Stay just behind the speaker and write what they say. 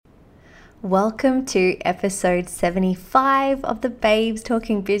Welcome to episode 75 of the Babes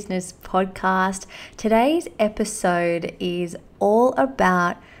Talking Business podcast. Today's episode is all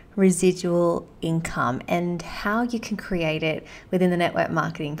about residual income and how you can create it within the network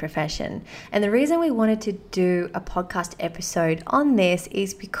marketing profession. And the reason we wanted to do a podcast episode on this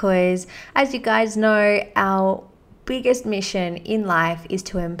is because, as you guys know, our biggest mission in life is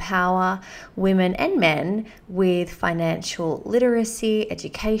to empower women and men with financial literacy,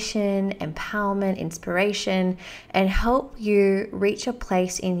 education, empowerment, inspiration, and help you reach a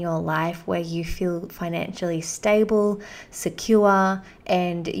place in your life where you feel financially stable, secure,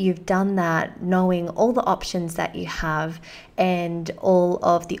 and you've done that knowing all the options that you have and all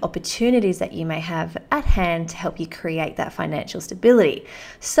of the opportunities that you may have at hand to help you create that financial stability.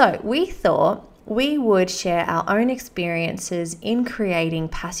 So we thought we would share our own experiences in creating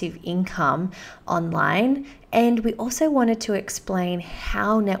passive income online, and we also wanted to explain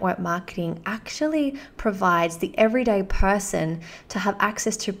how network marketing actually provides the everyday person to have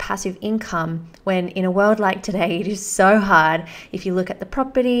access to passive income when in a world like today it is so hard. If you look at the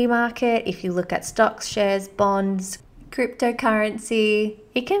property market, if you look at stocks, shares, bonds, cryptocurrency,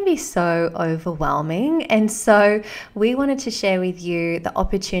 it can be so overwhelming. And so we wanted to share with you the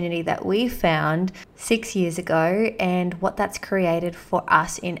opportunity that we found 6 years ago and what that's created for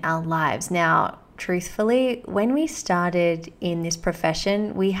us in our lives. Now, truthfully, when we started in this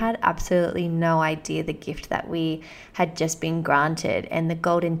profession, we had absolutely no idea the gift that we had just been granted and the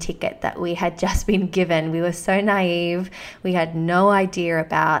golden ticket that we had just been given. We were so naive. We had no idea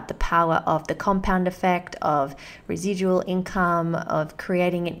about the power of the compound effect of residual income, of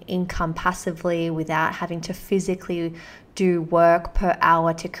creating an income passively without having to physically do work per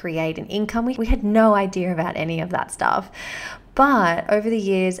hour to create an income. We had no idea about any of that stuff. But over the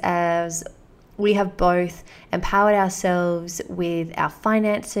years, as we have both empowered ourselves with our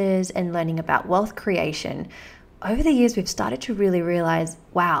finances and learning about wealth creation, over the years, we've started to really realize,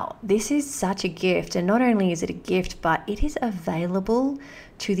 wow, this is such a gift. And not only is it a gift, but it is available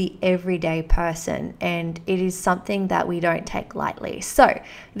to the everyday person. And it is something that we don't take lightly. So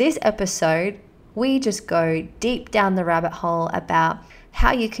this episode, we just go deep down the rabbit hole about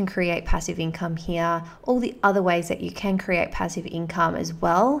how you can create passive income here, all the other ways that you can create passive income as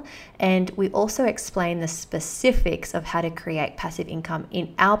well. And we also explain the specifics of how to create passive income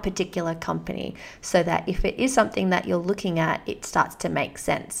in our particular company so that if it is something that you're looking at, it starts to make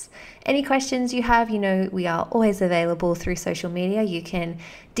sense. Any questions you have, we are always available through social media. You can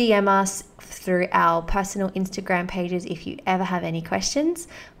DM us through our personal Instagram pages if you ever have any questions.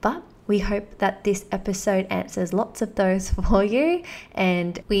 But we hope that this episode answers lots of those for you,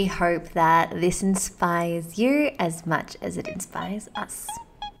 and we hope that this inspires you as much as it inspires us.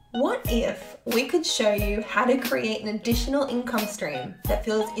 What if we could show you how to create an additional income stream that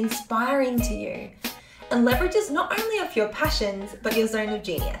feels inspiring to you and leverages not only off your passions but your zone of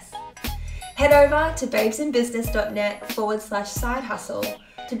genius? Head over to babesinbusiness.net/side hustle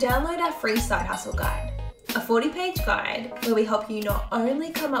to download our free side hustle guide. A 40-page guide where we help you not only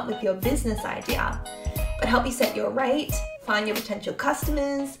come up with your business idea, but help you set your rate, find your potential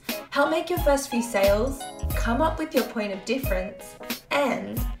customers, help make your first few sales, come up with your point of difference,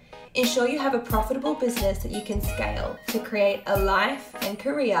 and ensure you have a profitable business that you can scale to create a life and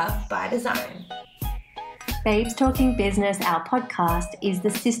career by design. Babes Talking Business, our podcast, is the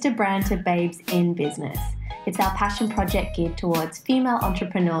sister brand to Babes in Business. It's our passion project geared towards female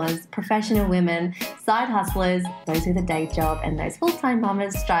entrepreneurs, professional women, side hustlers, those with a day job, and those full-time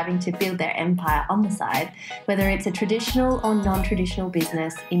mamas striving to build their empire on the side, whether it's a traditional or non-traditional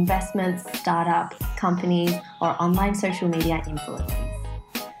business, investments, startup, companies, or online social media influencers.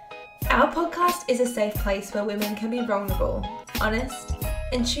 Our podcast is a safe place where women can be vulnerable, honest,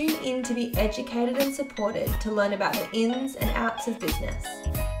 and tune in to be educated and supported to learn about the ins and outs of business,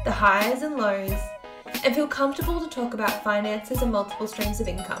 the highs and lows, and feel comfortable to talk about finances and multiple streams of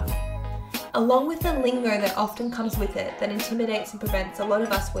income, along with the lingo that often comes with it that intimidates and prevents a lot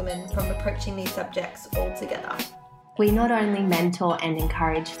of us women from approaching these subjects altogether. We not only mentor and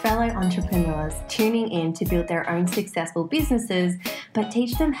encourage fellow entrepreneurs tuning in to build their own successful businesses, but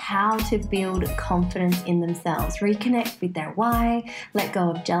teach them how to build confidence in themselves, reconnect with their why, let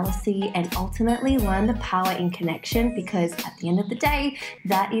go of jealousy, and ultimately learn the power in connection, because at the end of the day,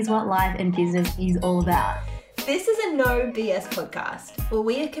 that is what life and business is all about. This is a no BS podcast where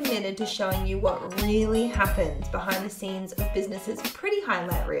we are committed to showing you what really happens behind the scenes of businesses' pretty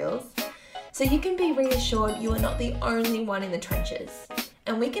highlight reels, so you can be reassured you are not the only one in the trenches,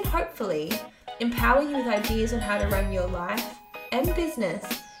 and we can hopefully empower you with ideas on how to run your life and business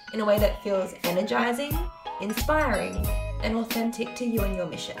in a way that feels energizing, inspiring, and authentic to you and your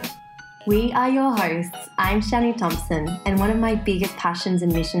mission. We are your hosts. I'm Shani Thompson, and one of my biggest passions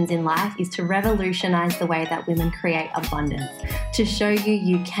and missions in life is to revolutionize the way that women create abundance, to show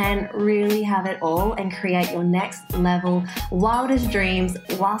you can really have it all and create your next level, wildest dreams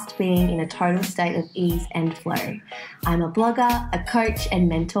whilst being in a total state of ease and flow. I'm a blogger, a coach and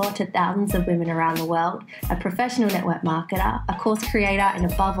mentor to thousands of women around the world, a professional network marketer, a course creator,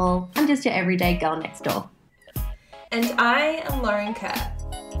 and above all, I'm just your everyday girl next door. And I am Lauren Kerr.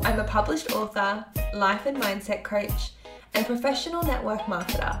 I'm a published author, life and mindset coach, and professional network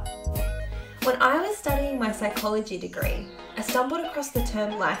marketer. When I was studying my psychology degree, I stumbled across the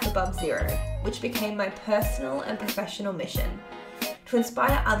term life above zero, which became my personal and professional mission, to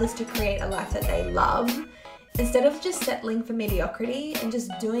inspire others to create a life that they love, instead of just settling for mediocrity and just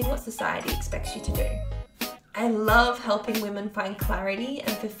doing what society expects you to do. I love helping women find clarity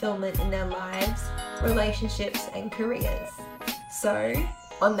and fulfillment in their lives, relationships, and careers. So,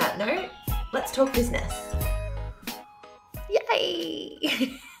 on that note, let's talk business.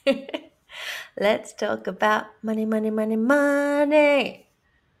 Yay! Let's talk about money, money, money, money.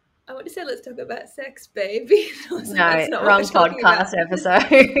 I want to say let's talk about sex, baby. No, wrong podcast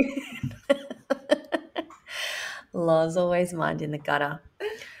episode. Law's always mind in the gutter.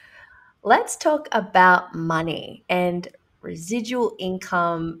 Let's talk about money and residual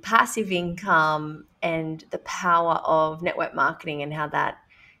income, passive income, and the power of network marketing and how that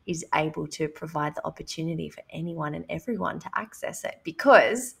is able to provide the opportunity for anyone and everyone to access it.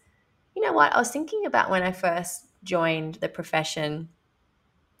 Because, you know what, I was thinking about when I first joined the profession,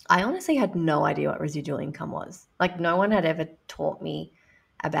 I honestly had no idea what residual income was. Like, no one had ever taught me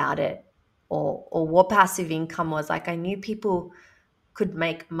about it or what passive income was. Like, I knew people could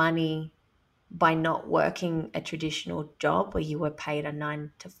make money by not working a traditional job where you were paid a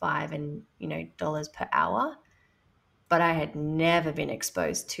 9 to 5 and, dollars per hour. But I had never been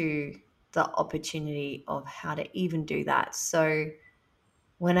exposed to the opportunity of how to even do that. So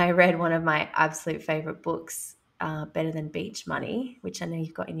when I read one of my absolute favorite books, Better Than Beach Money, which I know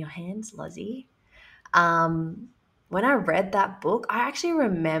you've got in your hands, Lozzie, when I read that book, I actually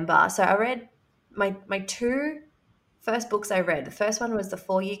remember, so I read my two first books I read. The first one was The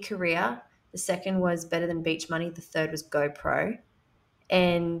 4-Year Career. The second was Better Than Beach Money. The third was GoPro.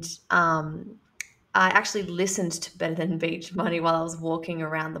 And I actually listened to Better Than Beach Money while I was walking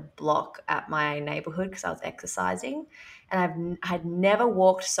around the block at my neighborhood because I was exercising. And I had never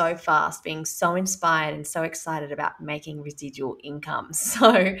walked so fast, being so inspired and so excited about making residual income.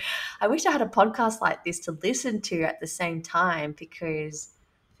 So I wish I had a podcast like this to listen to at the same time, because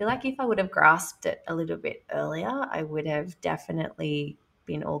I feel like if I would have grasped it a little bit earlier, I would have definitely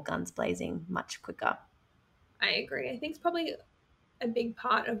been all guns blazing much quicker. I agree. I think it's probably a big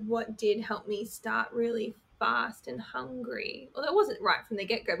part of what did help me start really fast and hungry. Well, that wasn't right from the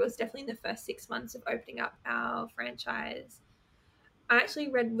get-go, but it was definitely in the first 6 months of opening up our franchise. I actually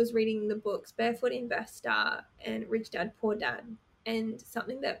was reading the books Barefoot Investor and Rich Dad, Poor Dad. And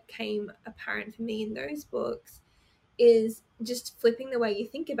something that came apparent for me in those books is just flipping the way you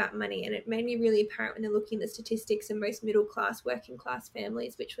think about money. And it made me really apparent when they're looking at the statistics in most middle class, working class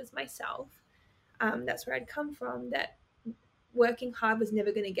families, which was myself. That's where I'd come from, that working hard was never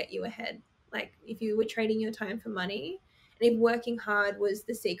going to get you ahead. Like, if you were trading your time for money, and if working hard was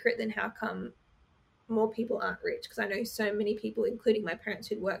the secret, then how come more people aren't rich? Because I know so many people, including my parents,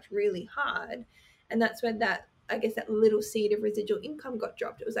 who'd worked really hard. And that's when that little seed of residual income got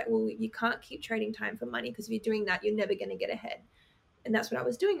dropped. It was like, well, you can't keep trading time for money, because if you're doing that, you're never going to get ahead. And that's what I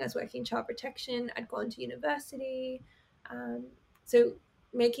was doing. I was working in child protection. I'd gone to university. So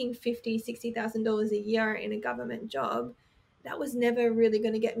making $50,000, $60,000 a year in a government job, that was never really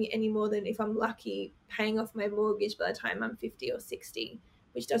going to get me any more than, if I'm lucky, paying off my mortgage by the time I'm 50 or 60,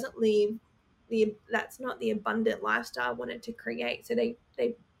 which doesn't leave that's not the abundant lifestyle I wanted to create. So they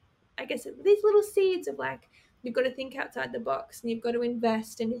I guess these little seeds of, like, you've got to think outside the box, and you've got to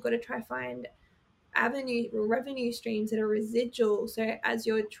invest, and you've got to try find revenue streams that are residual. So as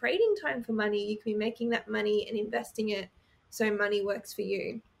you're trading time for money, you can be making that money and investing it so money works for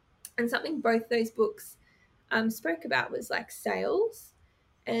you. And something both those books spoke about was like sales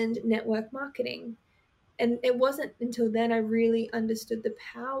and network marketing. And it wasn't until then I really understood the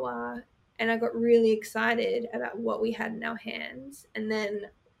power, and I got really excited about what we had in our hands. And then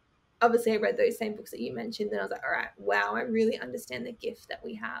obviously I read those same books that you mentioned, and I was like, all right, wow, I really understand the gift that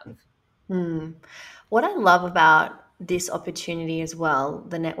we have. What I love about this opportunity as well,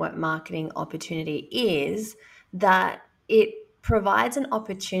 the network marketing opportunity, is that it provides an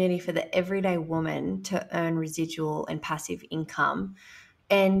opportunity for the everyday woman to earn residual and passive income.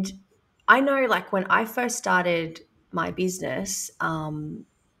 And I know, like, when I first started my business,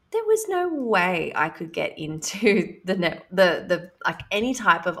 there was no way I could get into the like any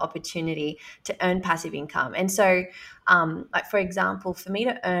type of opportunity to earn passive income. And so, like for example, for me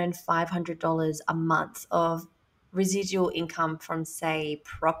to earn $500 a month of residual income from, say,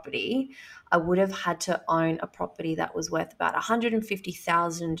 property, I would have had to own a property that was worth about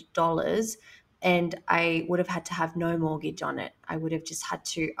 $150,000, and I would have had to have no mortgage on it. I would have just had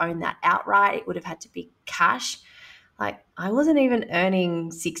to own that outright. It would have had to be cash. Like, I wasn't even earning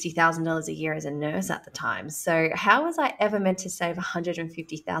 $60,000 a year as a nurse at the time. So how was I ever meant to save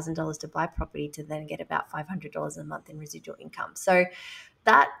 $150,000 to buy property to then get about $500 a month in residual income? So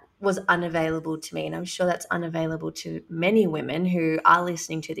that was unavailable to me. And I'm sure that's unavailable to many women who are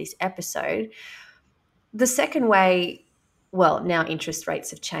listening to this episode. The second way, well, now interest rates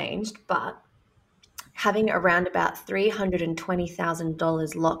have changed, but having around about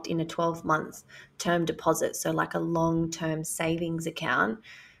 $320,000 locked in a 12-month term deposit, so like a long-term savings account,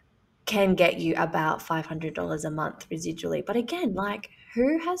 can get you about $500 a month residually. But again, like,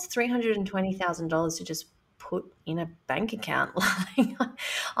 who has $320,000 to just put in a bank account? Like,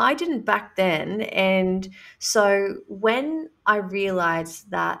 I didn't back then. And so when I realized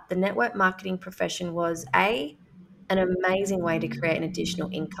that the network marketing profession was an amazing way to create an additional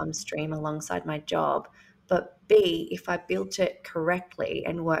income stream alongside my job, but B, if I built it correctly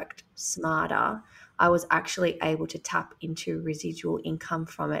and worked smarter, I was actually able to tap into residual income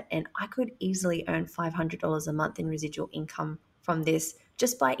from it. And I could easily earn $500 a month in residual income from this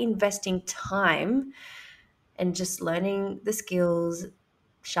just by investing time and just learning the skills,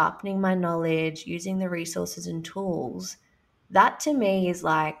 sharpening my knowledge, using the resources and tools. That to me is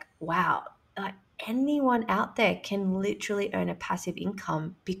like, wow, like anyone out there can literally earn a passive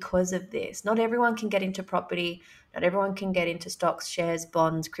income because of this. Not everyone can get into property, not everyone can get into stocks, shares,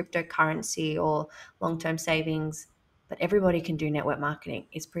 bonds, cryptocurrency, or long term savings, but everybody can do network marketing.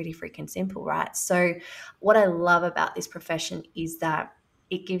 It's pretty freaking simple, right? So, what I love about this profession is that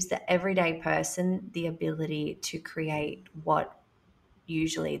it gives the everyday person the ability to create what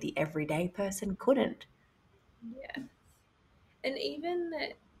usually the everyday person couldn't. Yeah. And even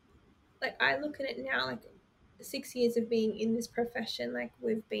that, like, I look at it now, like 6 years of being in this profession, like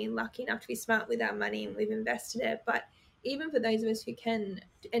we've been lucky enough to be smart with our money and we've invested it. But even for those of us who can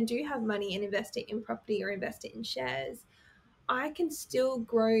and do have money and invest it in property or invest it in shares, I can still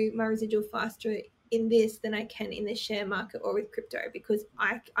grow my residual faster in this than I can in the share market or with crypto because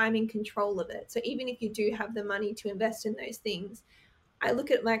I'm in control of it. So even if you do have the money to invest in those things, I look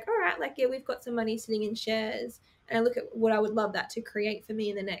at it like, all right, like, yeah, we've got some money sitting in shares. And I look at what I would love that to create for me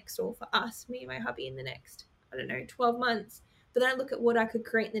in the next, or for us, me and my hubby in the next, I don't know, 12 months. But then I look at what I could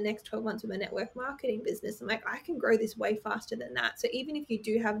create in the next 12 months with my network marketing business. I'm like, I can grow this way faster than that. So even if you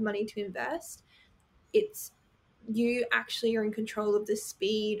do have money to invest, it's you actually are in control of the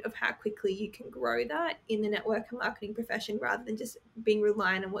speed of how quickly you can grow that in the network and marketing profession rather than just being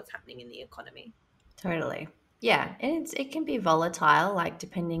reliant on what's happening in the economy. Totally. Yeah, and it can be volatile, like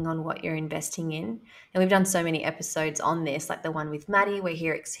depending on what you're investing in. And we've done so many episodes on this, like the one with Maddie, where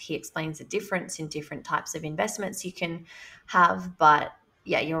he explains the difference in different types of investments you can have. But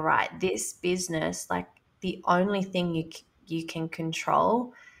yeah, you're right. This business, like the only thing you can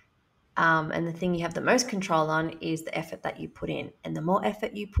control, and the thing you have the most control on is the effort that you put in. And the more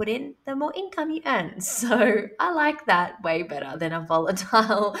effort you put in, the more income you earn. So I like that way better than a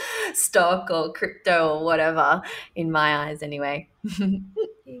volatile stock or crypto or whatever, in my eyes, anyway.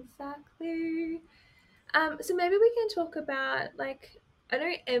 Exactly. So maybe we can talk about, like, I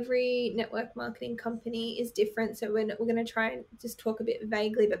know every network marketing company is different, so we're going to try and just talk a bit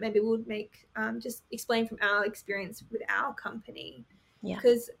vaguely, but maybe we'll make just explain from our experience with our company. Yeah.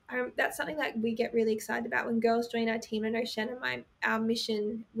 Because that's something that we get really excited about when girls join our team. I know Shannon, our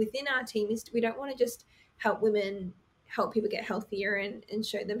mission within our team is we don't want to just help women help people get healthier and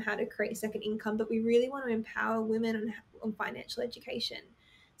show them how to create second income, but we really want to empower women on financial education.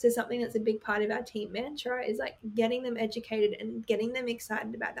 So something that's a big part of our team mantra is like getting them educated and getting them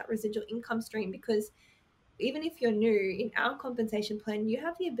excited about that residual income stream, because even if you're new, in our compensation plan, you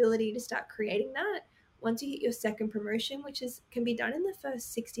have the ability to start creating that once you hit your second promotion, which can be done in the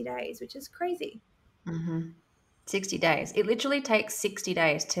first 60 days, which is crazy. 60 days. It literally takes 60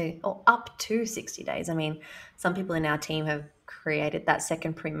 days or up to 60 days. I mean, some people in our team have created that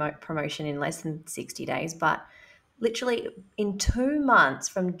second promotion in less than 60 days, but literally in 2 months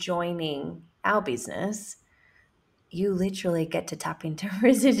from joining our business, you literally get to tap into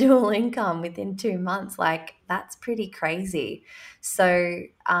residual income within 2 months. Like, that's pretty crazy. So,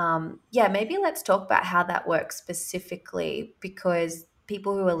 yeah, maybe let's talk about how that works specifically, because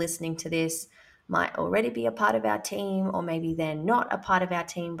people who are listening to this might already be a part of our team, or maybe they're not a part of our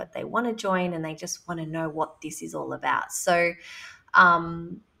team, but they want to join and they just want to know what this is all about. So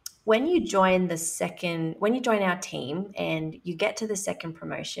when you join our team and you get to the second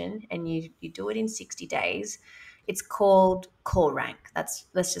promotion and you do it in 60 days, it's called core rank. Let's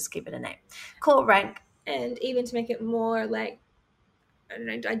just give it a name. Core rank. And even to make it more like, I don't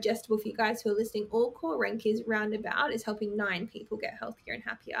know, digestible for you guys who are listening, all core rank is roundabout is helping 9 people get healthier and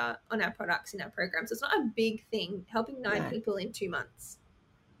happier on our products in our programs. So it's not a big thing, helping 9 people in 2 months.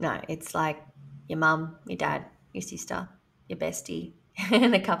 No, it's like your mum, your dad, your sister, your bestie,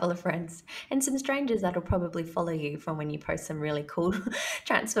 and a couple of friends, and some strangers that'll probably follow you from when you post some really cool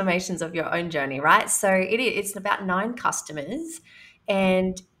transformations of your own journey, right? So it's about 9 customers,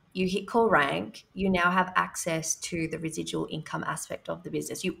 and you hit core rank, you now have access to the residual income aspect of the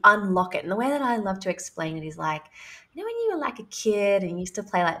business. You unlock it. And the way that I love to explain it is like, when you were like a kid and you used to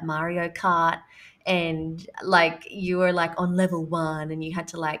play like Mario Kart, and like you were like on level 1 and you had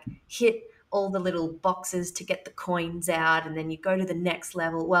to like hit all the little boxes to get the coins out, and then you go to the next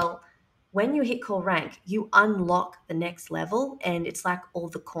level. Well, when you hit core rank, you unlock the next level, and it's like all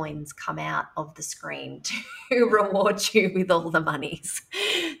the coins come out of the screen to reward you with all the monies.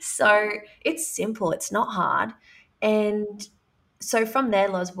 So it's simple, it's not hard. And so from there,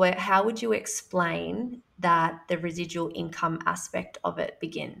 Loz, how would you explain that the residual income aspect of it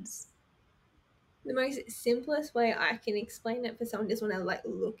begins? The most simplest way I can explain it for someone who just want to like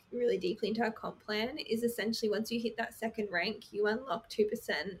look really deeply into our comp plan is essentially once you hit that second rank, you unlock 2%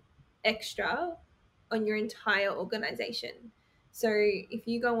 extra on your entire organization. So if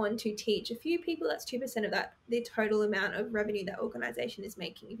you go on to teach a few people, that's 2% of that, the total amount of revenue that organization is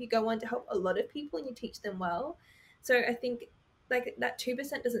making. If you go on to help a lot of people and you teach them well. So I think like that 2%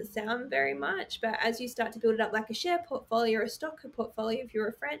 doesn't sound very much, but as you start to build it up like a share portfolio or a stock portfolio, if you're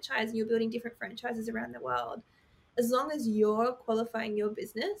a franchise and you're building different franchises around the world, as long as you're qualifying your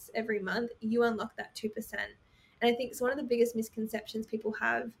business every month, you unlock that 2%. And I think it's one of the biggest misconceptions people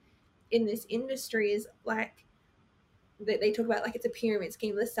have in this industry is like, they talk about like it's a pyramid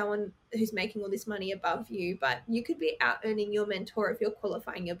scheme. There's someone who's making all this money above you, but you could be out earning your mentor if you're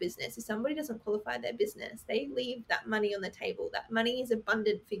qualifying your business. If somebody doesn't qualify their business, they leave that money on the table. That money is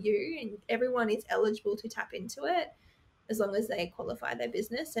abundant for you, and everyone is eligible to tap into it as long as they qualify their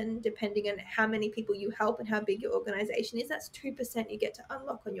business. And depending on how many people you help and how big your organization is, that's 2% you get to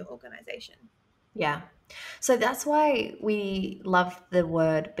unlock on your organization. Yeah. So that's why we love the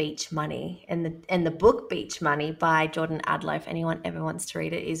word beach money, and the book Beach Money by Jordan Adler. If anyone ever wants to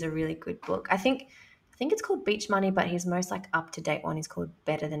read it, is a really good book. I think it's called Beach Money, but his most like up to date one is called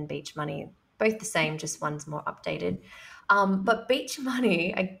Better Than Beach Money. Both the same, just one's more updated. But beach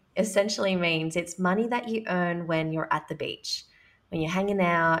money essentially means it's money that you earn when you're at the beach, when you're hanging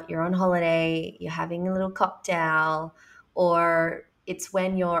out, you're on holiday, you're having a little cocktail, or it's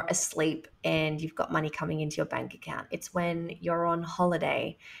when you're asleep and you've got money coming into your bank account. It's when you're on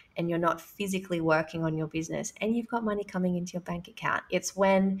holiday and you're not physically working on your business and you've got money coming into your bank account. It's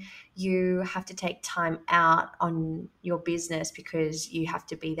when you have to take time out on your business because you have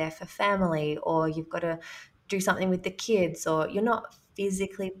to be there for family, or you've got to do something with the kids, or you're not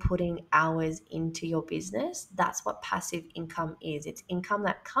physically putting hours into your business. That's what passive income is. It's income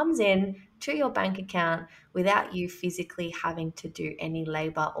that comes in to your bank account without you physically having to do any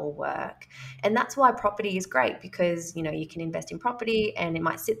labor or work. And that's why property is great, because you can invest in property and it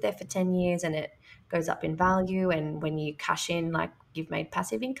might sit there for 10 years and it goes up in value, and when you cash in, like, you've made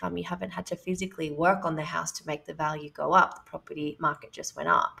passive income. You haven't had to physically work on the house to make the value go up. The property market just went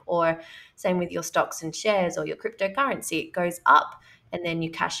up. Or same with your stocks and shares or your cryptocurrency. It goes up and then you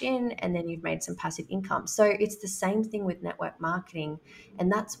cash in and then you've made some passive income. So it's the same thing with network marketing.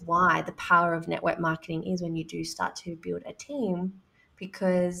 And that's why the power of network marketing is when you do start to build a team,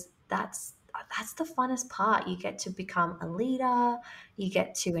 because that's the funnest part. You get to become a leader, you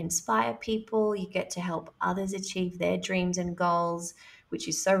get to inspire people, you get to help others achieve their dreams and goals, which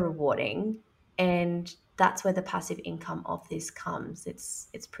is so rewarding. And that's where the passive income of this comes.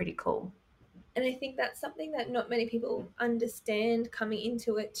 It's pretty cool. And I think that's something that not many people understand coming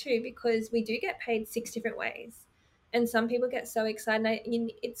into it too, because we do get paid 6 different ways. And some people get so excited.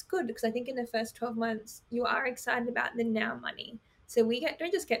 And it's good because I think in the first 12 months, you are excited about the now money. So we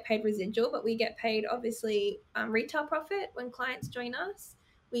don't just get paid residual, but we get paid obviously retail profit when clients join us.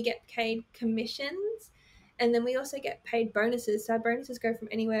 We get paid commissions, and then we also get paid bonuses. So our bonuses go from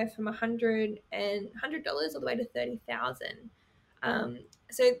anywhere from $100 all the way to $30,000.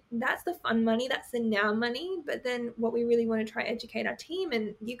 So that's the fun money, that's the now money. But then what we really want to try educate our team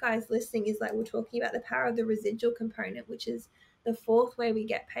and you guys listening is like, we're talking about the power of the residual component, which is the fourth way we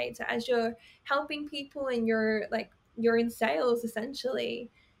get paid. So as you're helping people and you're in sales, essentially,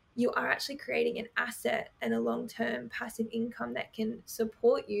 you are actually creating an asset and a long-term passive income that can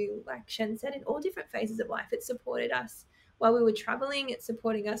support you, like Shen said, in all different phases of life. It supported us while we were traveling. It's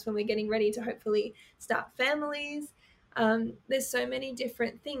supporting us when we're getting ready to hopefully start families. There's so many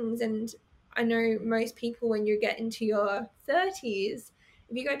different things. And I know most people, when you get into your 30s,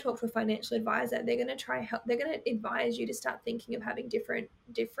 if you go talk to a financial advisor, they're going to they're going to advise you to start thinking of having different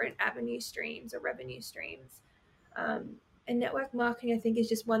avenue streams or revenue streams. And network marketing, I think, is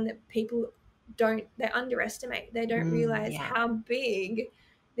just one that people they underestimate. They don't realize how big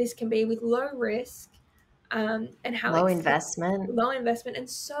this can be with low risk, and how low investment and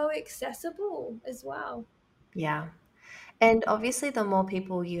so accessible as well. Yeah. And obviously, the more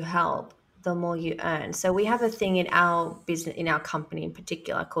people you help, the more you earn. So we have a thing in our business, in our company in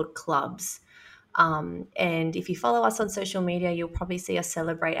particular, called clubs. And if you follow us on social media, you'll probably see us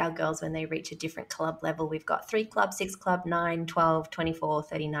celebrate our girls when they reach a different club level. We've got 3 clubs, 6 club, 9, 12, 24,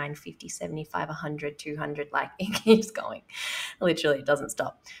 39, 50, 75, 100, 200, like it keeps going. Literally, it doesn't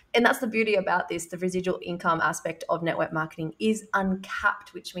stop. And that's the beauty about this. The residual income aspect of network marketing is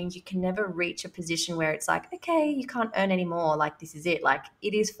uncapped, which means you can never reach a position where it's like, okay, you can't earn anymore. Like, this is it. Like,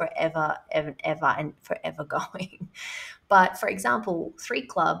 it is forever, ever, ever, and forever going. But for example, 3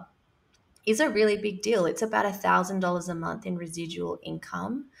 club is a really big deal. It's about $1,000 a month in residual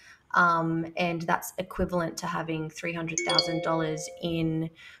income. And that's equivalent to having $300,000 in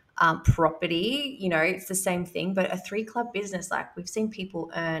property. You know, it's the same thing, but a 3 club business, like we've seen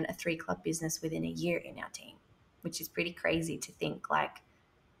people earn a 3 club business within a year in our team, which is pretty crazy to think. Like,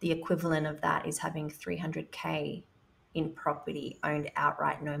 the equivalent of that is having 300K in property owned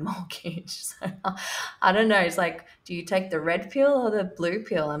outright, no mortgage. So I don't know. It's like, do you take the red pill or the blue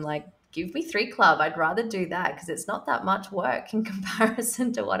pill? I'm like, give me 3 club. I'd rather do that because it's not that much work in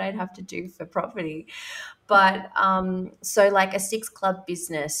comparison to what I'd have to do for property. But so like a 6 club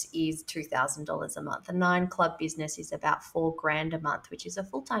business is $2,000 a month. A 9 club business is about $4,000 a month, which is a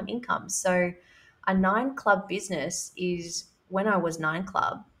full-time income. So a 9 club business is, when I was 9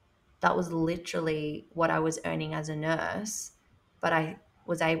 club, that was literally what I was earning as a nurse. But I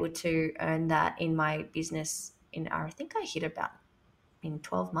was able to earn that in my business I think I hit about in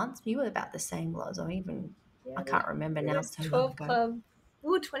 12 months. You were about the same, Loz, or even, I can't remember now. So 12 club, we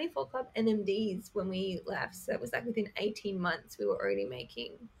were 24 club NMDs when we left. So it was like within 18 months, we were already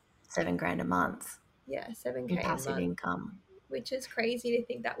making $7,000 a month. Yeah, $7,000 in passive income. Which is crazy to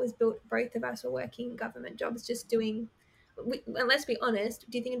think that was built. Both of us were working government jobs, just doing, and let's be honest,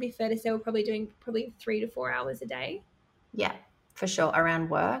 do you think it'd be fair to say we're probably doing 3 to 4 hours a day? Yeah, for sure. Around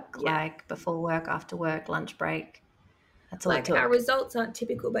work, like before work, after work, lunch break. That's all like it took. Our results aren't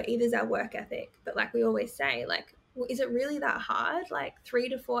typical, but either's our work ethic. But like we always say, like, is it really that hard? Like 3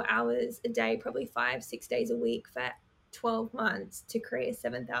 to 4 hours a day, probably 5-6 days a week for 12 months to create a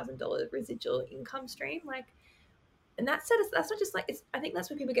 $7,000 residual income stream. Like, and that's not just like, I think that's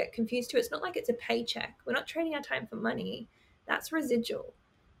where people get confused too. It's not like it's a paycheck. We're not trading our time for money. That's residual.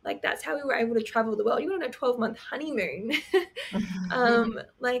 Like, that's how we were able to travel the world. You want to know, 12-month honeymoon.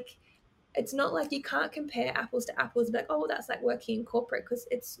 Like, it's not like, you can't compare apples to apples and be like, oh, that's like working in corporate, because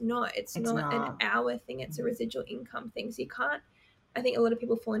it's not an hour thing. It's a residual income thing. So you can't, I think a lot of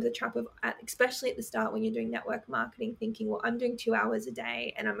people fall into the trap of, especially at the start when you're doing network marketing, thinking, well, I'm doing 2 hours a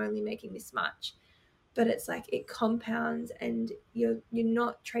day and I'm only making this much. But it's like, it compounds, and you're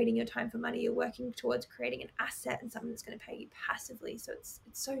not trading your time for money. You're working towards creating an asset and something that's going to pay you passively. So it's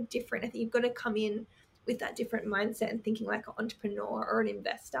so different. I think you've got to come in with that different mindset and thinking like an entrepreneur or an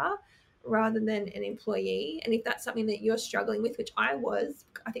investor rather than an employee. And if that's something that you're struggling with, which I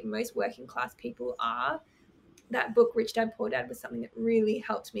think most working class people are, that book Rich Dad Poor Dad was something that really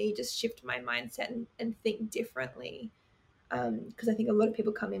helped me just shift my mindset and think differently, because I think a lot of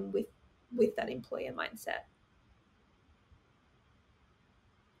people come in with that employer mindset.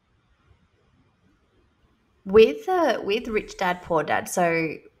 With Rich Dad Poor Dad,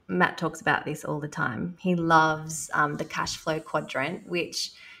 so Matt talks about this all the time. He loves the cash flow quadrant,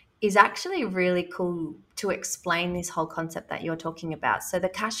 which is actually really cool to explain this whole concept that you're talking about. So the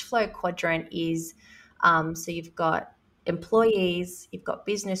cash flow quadrant is, so you've got employees, you've got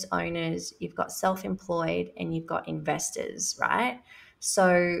business owners, you've got self-employed, and you've got investors, right?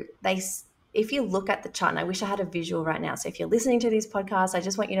 So if you look at the chart, and I wish I had a visual right now. So if you're listening to this podcast, I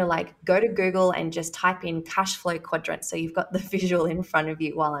just want you to like go to Google and just type in cash flow quadrant. So you've got the visual in front of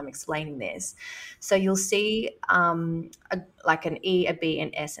you while I'm explaining this. So you'll see like an E, a B,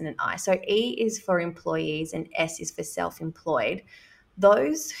 an S, and an I. So E is for employees and S is for self-employed.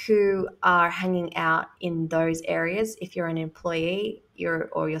 those who are hanging out in those areas, if you're an employee,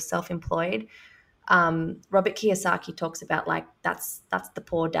 you're self-employed, Robert Kiyosaki talks about like that's the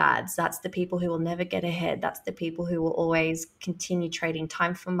poor dads. That's the people who will never get ahead. That's the people who will always continue trading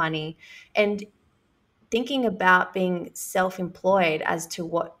time for money. And thinking about being self-employed as to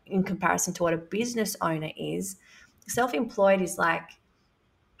what, in comparison to what a business owner is, self-employed is like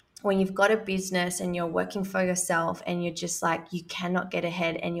when you've got a business and you're working for yourself and you're just like you cannot get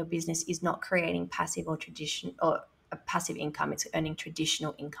ahead and your business is not creating passive or tradition or a passive income, it's earning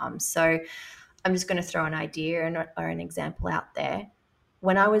traditional income. So I'm just going to throw an idea or an example out there.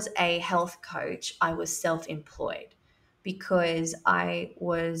 When I was a health coach, I was self-employed because I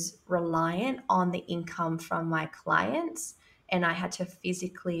was reliant on the income from my clients and I had to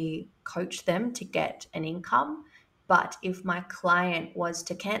physically coach them to get an income. But if my client was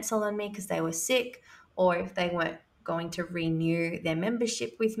to cancel on me because they were sick, or if they weren't going to renew their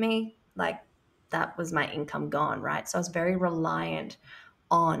membership with me, like that was my income gone, right? So I was very reliant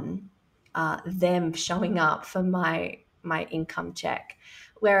on them showing up for my income check.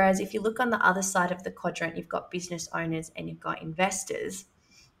 Whereas if you look on the other side of the quadrant, you've got business owners and you've got investors.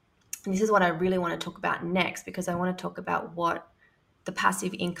 And this is what I really want to talk about next, because I want to talk about what the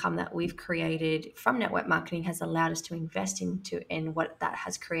passive income that we've created from network marketing has allowed us to invest into and what that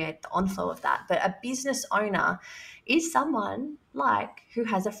has created, the onflow of that. But a business owner is someone like who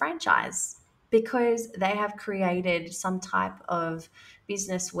has a franchise because they have created some type of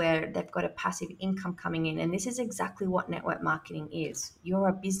business where they've got a passive income coming in. And this is exactly what network marketing is. You're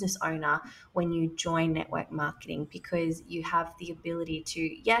a business owner when you join network marketing because you have the ability to,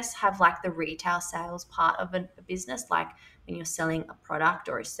 yes, have like the retail sales part of a business, like when you're selling a product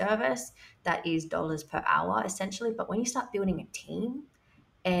or a service that is dollars per hour essentially. But when you start building a team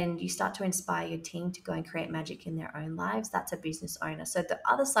and you start to inspire your team to go and create magic in their own lives, that's a business owner. So the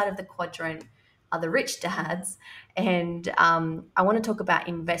other side of the quadrant are the rich dads. And I want to talk about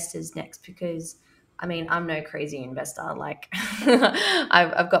investors next because I mean, I'm no crazy investor. Like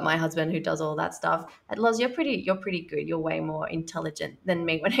I've got my husband who does all that stuff. And Loz, you're pretty good. You're way more intelligent than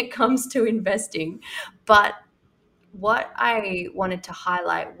me when it comes to investing. But what I wanted to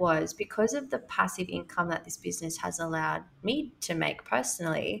highlight was because of the passive income that this business has allowed me to make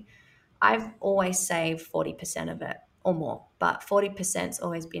personally, I've always saved 40% of it or more, but 40% has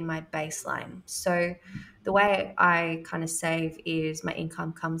always been my baseline. So the way I kind of save is my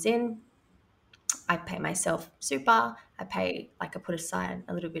income comes in, I pay myself super, I put aside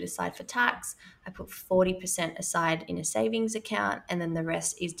a little bit aside for tax, I put 40% aside in a savings account, and then the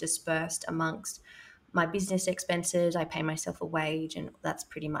rest is dispersed amongst my business expenses. I pay myself a wage, and that's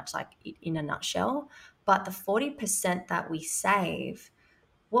pretty much like it in a nutshell. But the 40% that we save,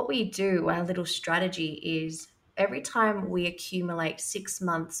 what we do, our little strategy is every time we accumulate 6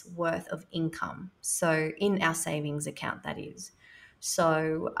 months worth of income, so in our savings account, that is.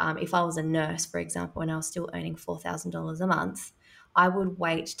 So if I was a nurse, for example, and I was still earning $4,000 a month, I would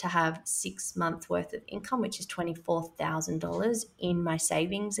wait to have 6 months worth of income, which is $24,000 in my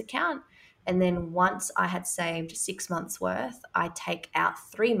savings account. And then once I had saved 6 months worth, I take out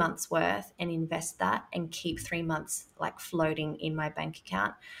 3 months worth and invest that and keep 3 months like floating in my bank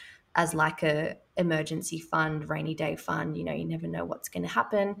account as like a emergency fund, rainy day fund. You know, you never know what's going to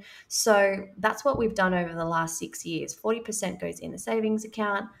happen. So that's what we've done over the last 6 years. 40% goes in the savings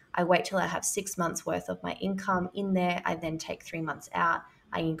account. I wait till I have 6 months worth of my income in there. I then take 3 months out.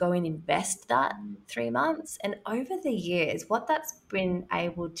 I can go and invest that 3 months. And over the years, what that's been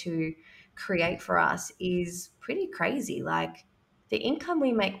able to create for us is pretty crazy. Like the income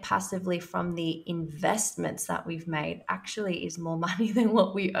we make passively from the investments that we've made actually is more money than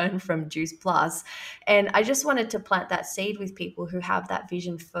what we earn from Juice Plus. And I just wanted to plant that seed with people who have that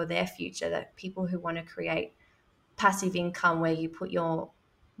vision for their future, that people who want to create passive income where you put your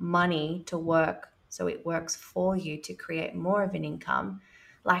money to work so it works for you to create more of an income.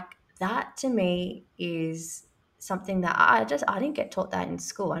 Like that to me is something that I didn't get taught that in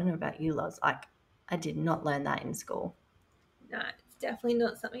school. I don't know about you, Loz. Like I did not learn that in school. No, it's definitely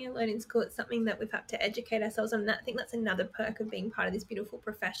not something I learned in school. It's something that we've had to educate ourselves on. And I think that's another perk of being part of this beautiful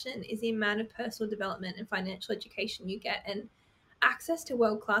profession is the amount of personal development and financial education you get and access to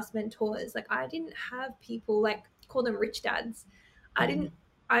world-class mentors. Like I didn't have people, like call them rich dads. I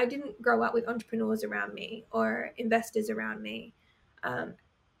didn't grow up with entrepreneurs around me or investors around me.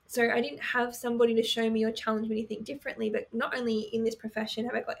 So I didn't have somebody to show me or challenge me to think differently. But not only in this profession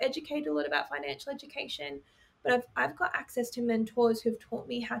have I got educated a lot about financial education, but I've got access to mentors who've taught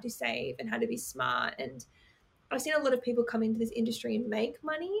me how to save and how to be smart. And I've seen a lot of people come into this industry and make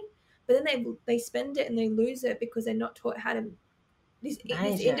money, but then they spend it and they lose it because they're not taught how to this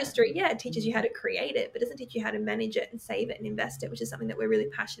Manage it. industry, it teaches you how to create it, but doesn't teach you how to manage it and save it and invest it, which is something that we're really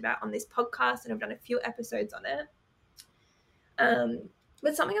passionate about on this podcast, and I've done a few episodes on it.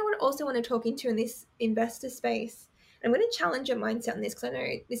 But something I also want to talk into in this investor space, and I'm going to challenge your mindset on this, because I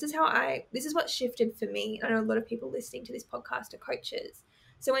know this is what shifted for me. I know a lot of people listening to this podcast are coaches.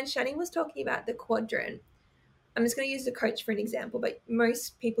 So when Shani was talking about the quadrant, I'm just going to use the coach for an example, but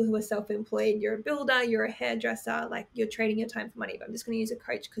most people who are self-employed, you're a builder, you're a hairdresser, like you're trading your time for money. But I'm just going to use a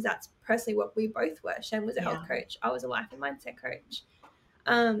coach because that's personally what we both were. Shan was a health coach. I was a life and mindset coach.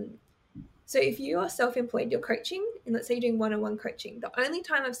 So if you are self-employed, you're coaching, and let's say you're doing one-on-one coaching. The only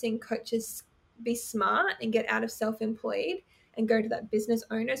time I've seen coaches be smart and get out of self-employed and go to that business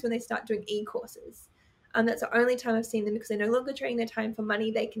owners when they start doing e-courses. That's the only time I've seen them, because they're no longer trading their time for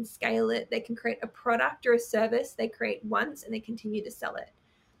money. They can scale it. They can create a product or a service they create once and they continue to sell it.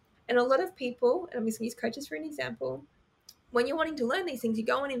 And a lot of people, and I'm just going to use coaches for an example, when you're wanting to learn these things, you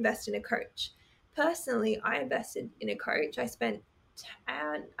go and invest in a coach. Personally, I invested in a coach. I spent,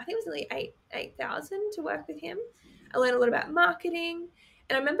 I think it was only $8,000 to work with him. I learned a lot about marketing.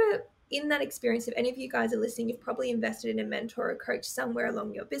 And I remember in that experience, if any of you guys are listening, you've probably invested in a mentor or a coach somewhere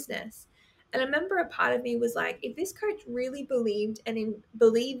along your business. And I remember a part of me was like, if this coach really believed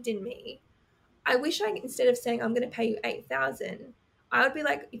in me, I wish instead of saying, I'm going to pay you $8,000, I would be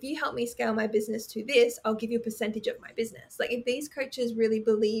like, if you help me scale my business to this, I'll give you a percentage of my business. Like if these coaches really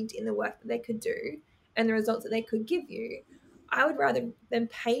believed in the work that they could do and the results that they could give you, I would rather than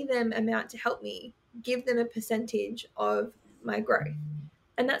pay them amount to help me, give them a percentage of my growth.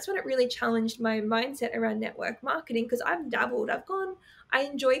 And that's when it really challenged my mindset around network marketing, because I've dabbled. I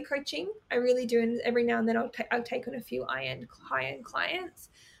enjoy coaching. I really do. And every now and then I'll take on a few high-end clients.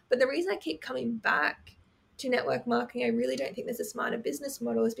 But the reason I keep coming back to network marketing, I really don't think there's a smarter business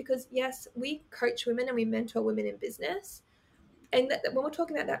model, is because, yes, we coach women and we mentor women in business. And that when we're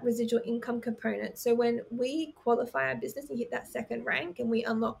talking about that residual income component, so when we qualify our business and hit that second rank and we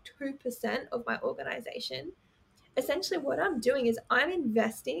unlock 2% of my organization, essentially what I'm doing is I'm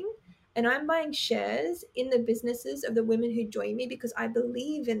investing and I'm buying shares in the businesses of the women who join me because I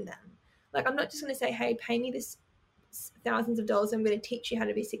believe in them. Like, I'm not just going to say, hey, pay me this thousands of dollars, I'm going to teach you how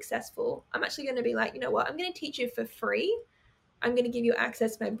to be successful. I'm actually going to be like, you know what, I'm going to teach you for free. I'm going to give you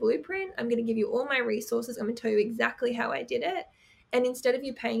access to my blueprint. I'm going to give you all my resources. I'm going to tell you exactly how I did it. And instead of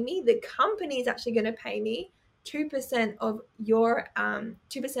you paying me, the company is actually going to pay me 2% of your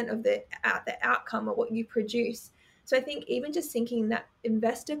 2% of the outcome of what you produce. So I think even just thinking that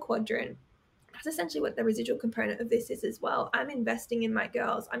investor quadrant, that's essentially what the residual component of this is as well. I'm investing in my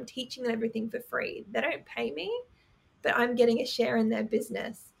girls. I'm teaching them everything for free. They don't pay me, but I'm getting a share in their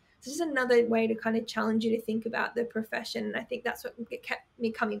business. So it's just another way to kind of challenge you to think about the profession. And I think that's what kept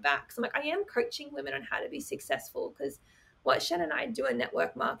me coming back. So I'm like, I am coaching women on how to be successful, because what Shan and I do and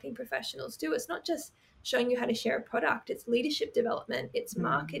network marketing professionals do, it's not just showing you how to share a product. It's leadership development, it's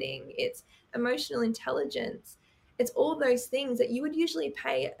marketing, it's emotional intelligence. It's all those things that you would usually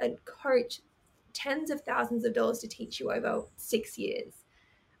pay a coach tens of thousands of dollars to teach you over 6 years.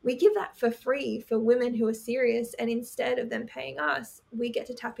 We give that for free for women who are serious, and instead of them paying us, we get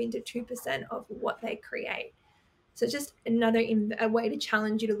to tap into 2% of what they create. So it's just a way to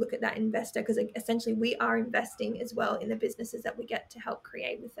challenge you to look at that investor, because essentially we are investing as well in the businesses that we get to help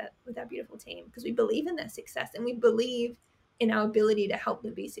create with our beautiful team, because we believe in their success and we believe in our ability to help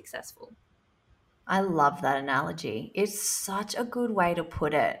them be successful. I love that analogy. It's such a good way to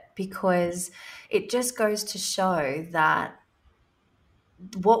put it, because it just goes to show that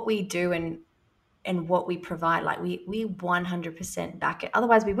what we do and what we provide, like we 100% back it.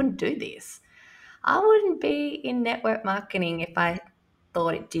 Otherwise, we wouldn't do this. I wouldn't be in network marketing if I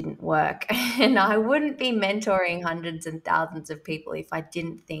thought it didn't work. And I wouldn't be mentoring hundreds and thousands of people if I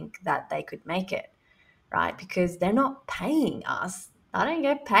didn't think that they could make it, right? Because they're not paying us. I don't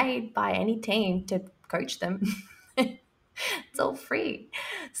get paid by any team to coach them. It's all free.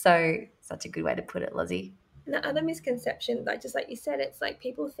 So such a good way to put it, Lozzie. And the other misconception, like just like you said, it's like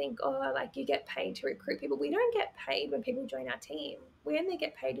people think, oh, like you get paid to recruit people. We don't get paid when people join our team. We only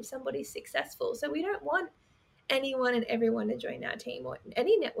get paid if somebody's successful. So we don't want anyone and everyone to join our team, or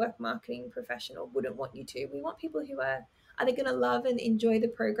any network marketing professional wouldn't want you to. We want people who are either going to love and enjoy the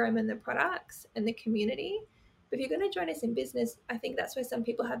program and the products and the community. But if you're going to join us in business, I think that's where some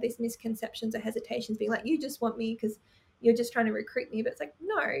people have these misconceptions or hesitations, being like, you just want me because you're just trying to recruit me. But it's like,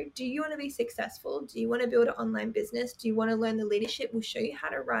 no, do you want to be successful? Do you want to build an online business? Do you want to learn the leadership? We'll show you how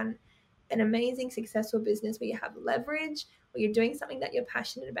to run an amazing, successful business where you have leverage, where you're doing something that you're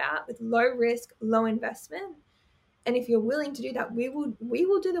passionate about with low risk, low investment. And if you're willing to do that, we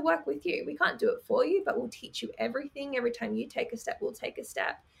will do the work with you. We can't do it for you, but we'll teach you everything. Every time you take a step, we'll take a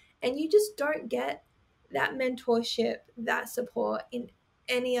step. And you just don't get that mentorship, that support in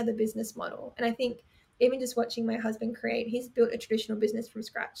any other business model. And I think even just watching my husband create, he's built a traditional business from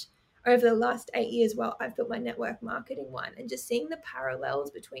scratch. Over the last 8 years, well, I've built my network marketing one, and just seeing the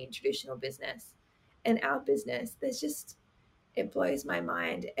parallels between traditional business and our business, it blows my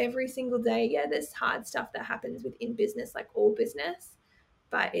mind every single day. Yeah, there's hard stuff that happens within business, like all business,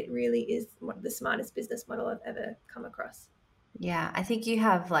 but it really is the smartest business model I've ever come across. Yeah, I think you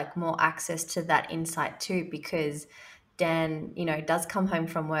have like more access to that insight too, because Dan, does come home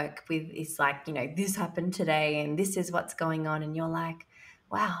from work with, it's like, this happened today and this is what's going on. And you're like,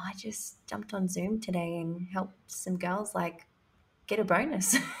 wow, I just jumped on Zoom today and helped some girls like get a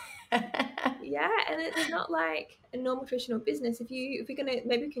bonus. Yeah, and it's not like a normal traditional business. If you're gonna,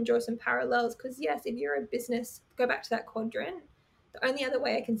 maybe we can draw some parallels, because yes, if you're a business, go back to that quadrant. The only other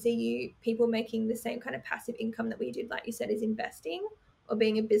way I can see people making the same kind of passive income that we did, like you said, is investing or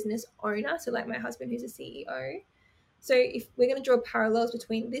being a business owner. So like my husband, who's a CEO. So if we're going to draw parallels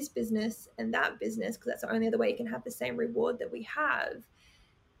between this business and that business, because that's the only other way you can have the same reward that we have,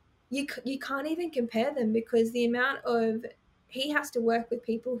 you can't even compare them, because the amount of, he has to work with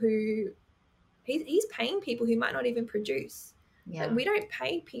people who he's paying people who might not even produce. Yeah. Like, we don't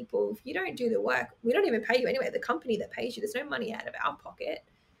pay people if you don't do the work. We don't even pay you anyway. The company that pays you, there's no money out of our pocket.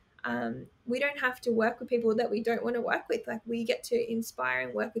 We don't have to work with people that we don't want to work with. Like, we get to inspire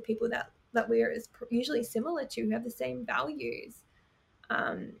and work with people that we're usually similar to, who have the same values.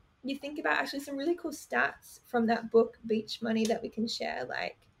 You think about actually some really cool stats from that book, Beach Money, that we can share.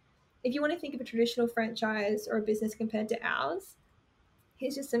 Like, if you want to think of a traditional franchise or a business compared to ours,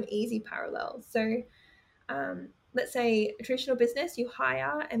 here's just some easy parallels. So let's say a traditional business, you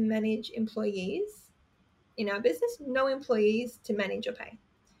hire and manage employees. In our business, no employees to manage or pay.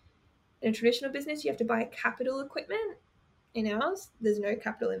 In a traditional business, you have to buy capital equipment. In ours, there's no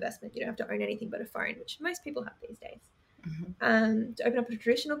capital investment. You don't have to own anything but a phone, which most people have these days. To open up a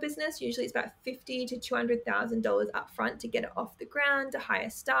traditional business, usually it's about $50,000 to $200,000 up front to get it off the ground, to hire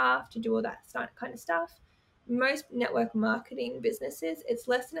staff, to do all that kind of stuff. Most network marketing businesses, it's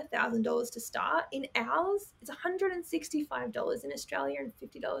less than $1,000 to start. In ours, it's $165 in Australia and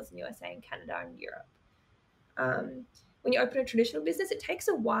 $50 in USA and Canada and Europe. When you open a traditional business, it takes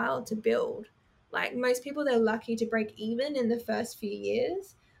a while to build. Like, most people, they're lucky to break even in the first few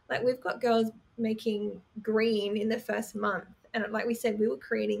years. Like, we've got girls making green in the first month, and like we said, we were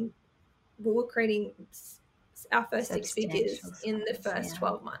creating our first six figures in the first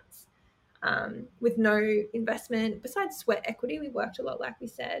 12 months, with no investment besides sweat equity. We worked a lot, like we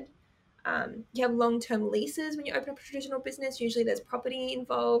said. You have long-term leases when you open up a traditional business. Usually there's property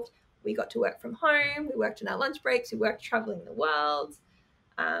involved. We got to work from home. We worked in our lunch breaks. We worked traveling the world.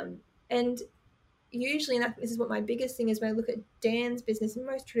 And usually, and this is what my biggest thing is, when I look at Dan's business and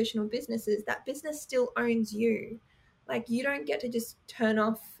most traditional businesses, that business still owns you. Like, you don't get to just turn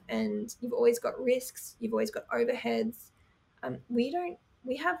off, and you've always got risks. You've always got overheads.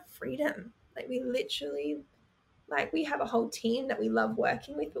 We have freedom. Like, we literally, like, we have a whole team that we love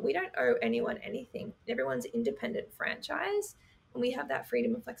working with, but we don't owe anyone anything. Everyone's an independent franchise, and we have that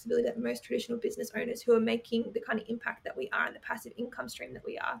freedom and flexibility that most traditional business owners who are making the kind of impact that we are and the passive income stream that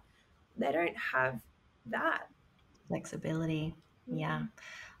we are, they don't have that flexibility. Yeah.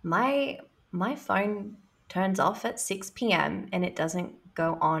 My phone turns off at 6 p.m. and it doesn't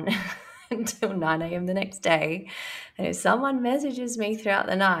go on until 9 a.m. the next day. And if someone messages me throughout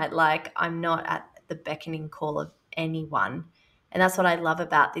the night, like, I'm not at the beckoning call of anyone. And that's what I love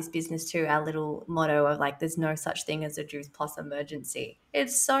about this business too, our little motto of like, there's no such thing as a Juice Plus emergency.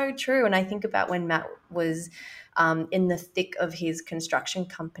 It's so true. And I think about when Matt was in the thick of his construction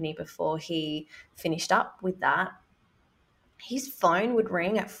company before he finished up with that, his phone would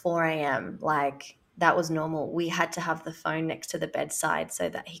ring at 4 a.m. Like, that was normal. We had to have the phone next to the bedside so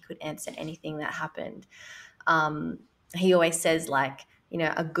that he could answer anything that happened. He always says, like,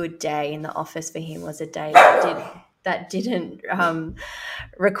 a good day in the office for him was a day that didn't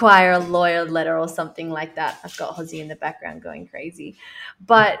require a lawyer letter or something like that. I've got Hozzy in the background going crazy.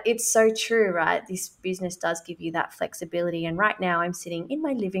 But it's so true, right? This business does give you that flexibility. And right now I'm sitting in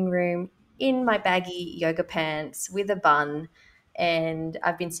my living room in my baggy yoga pants with a bun, and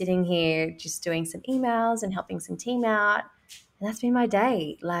I've been sitting here just doing some emails and helping some team out, and that's been my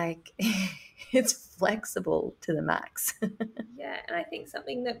day. Like, it's flexible to the max. Yeah, and I think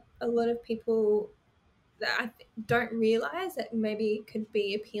something that a lot of people that I don't realize that maybe could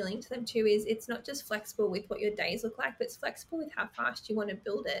be appealing to them too is, it's not just flexible with what your days look like, but it's flexible with how fast you want to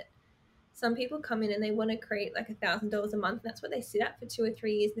build it. Some people come in and they want to create like $1,000 a month, and that's what they sit at for 2 or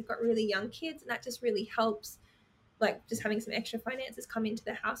 3 years. They've got really young kids, and that just really helps, like just having some extra finances come into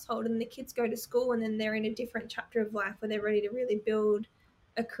the household, and the kids go to school, and then they're in a different chapter of life where they're ready to really build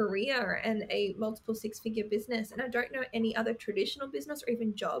a career and a multiple six-figure business. And I don't know any other traditional business or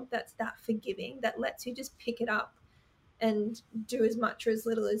even job that's that forgiving, that lets you just pick it up and do as much or as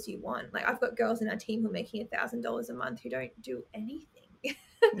little as you want. Like, I've got girls in our team who are making $1,000 a month who don't do anything.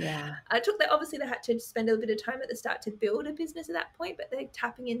 Yeah. I took that. Obviously, they had to spend a bit of time at the start to build a business at that point, but they're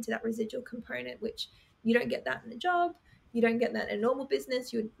tapping into that residual component, which you don't get that in a job. You don't get that in a normal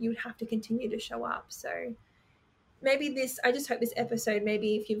business. You would have to continue to show up. So maybe I just hope this episode,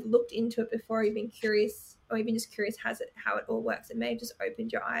 maybe if you've looked into it before, you've been curious, or even just curious how it all works, it may have just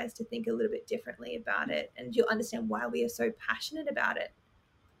opened your eyes to think a little bit differently about it, and you'll understand why we are so passionate about it.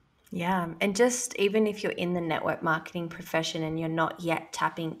 Yeah. And just even if you're in the network marketing profession and you're not yet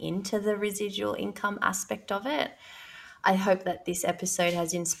tapping into the residual income aspect of it, I hope that this episode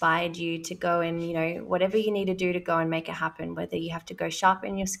has inspired you to go and, whatever you need to do to go and make it happen, whether you have to go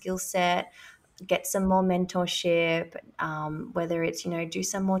sharpen your skill set, get some more mentorship, whether it's, do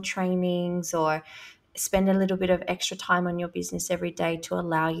some more trainings or spend a little bit of extra time on your business every day to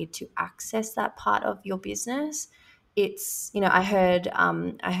allow you to access that part of your business. It's, I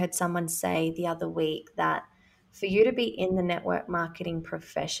heard someone say the other week that for you to be in the network marketing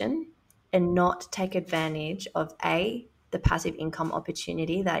profession and not take advantage of the passive income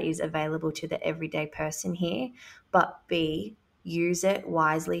opportunity that is available to the everyday person here, but B, use it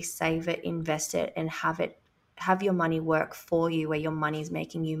wisely, save it, invest it, and have your money work for you where your money is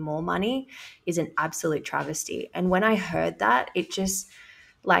making you more money, is an absolute travesty. And when I heard that, it just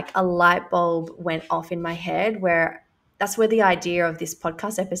like a light bulb went off in my head, where that's where the idea of this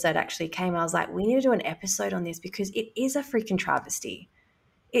podcast episode actually came. I was like, we need to do an episode on this because it is a freaking travesty.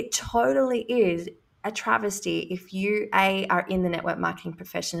 It totally is a travesty if you are in the network marketing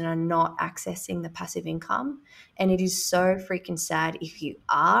profession and are not accessing the passive income. And it is so freaking sad if you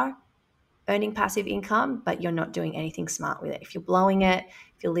are earning passive income, but you're not doing anything smart with it. If you're blowing it,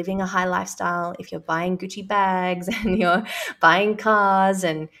 if you're living a high lifestyle, if you're buying Gucci bags and you're buying cars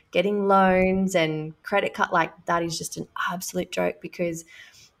and getting loans and credit card, like that is just an absolute joke, because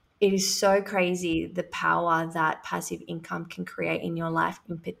it is so crazy the power that passive income can create in your life,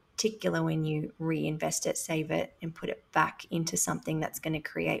 in particular when you reinvest it, save it, and put it back into something that's going to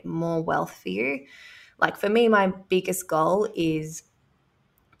create more wealth for you. Like for me, my biggest goal is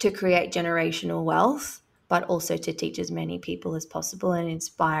to create generational wealth, but also to teach as many people as possible and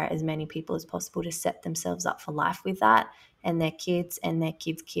inspire as many people as possible to set themselves up for life with that, and their kids and their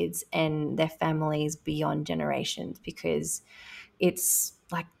kids' kids and their families beyond generations, because it's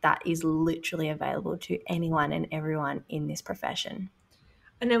like that is literally available to anyone and everyone in this profession.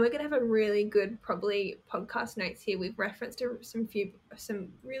 I know we're going to have a really good probably podcast notes here. We've referenced some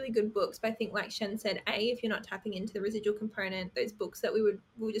really good books, but I think like Shen said, if you're not tapping into the residual component, those books that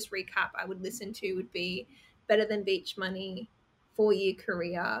we'll just recap, I would listen to would be Better Than Beach Money, 4-Year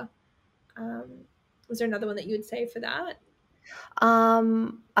Career. Was there another one that you would say for that?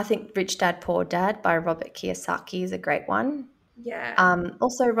 I think Rich Dad, Poor Dad by Robert Kiyosaki is a great one. Yeah.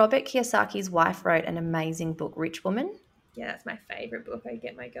 Also, Robert Kiyosaki's wife wrote an amazing book, Rich Woman. Yeah, that's my favorite book. I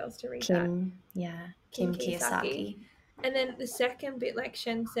get my girls to read Kim Kiyosaki. And then the second bit, like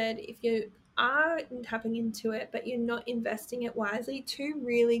Shen said, if you are tapping into it, but you're not investing it wisely, 2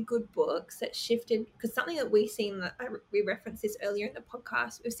 really good books that shifted, because something that we've seen, we referenced this earlier in the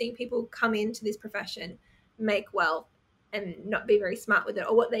podcast, we've seen people come into this profession, make wealth, and not be very smart with it.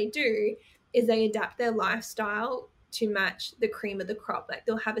 Or what they do is they adapt their lifestyle to match the cream of the crop. Like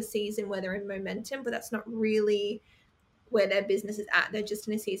they'll have a season where they're in momentum, but that's not really where their business is at. They're just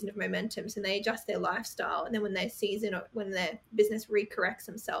in a season of momentum, so they adjust their lifestyle, and then when their season or when their business recorrects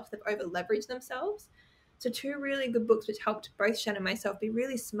themselves, they've over leveraged themselves. So 2 really good books which helped both Shen and myself be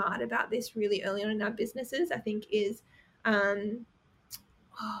really smart about this really early on in our businesses, I think, is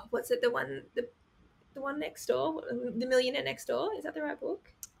what's it, the one next door, The Millionaire Next Door, is that the right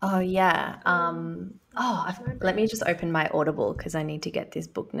book? Oh yeah. Let me just open my Audible because I need to get this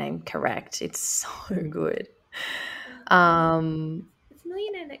book name correct. It's so good. It's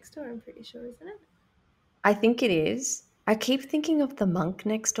Millionaire Next Door, I'm pretty sure, isn't it? I think it is. I keep thinking of The Monk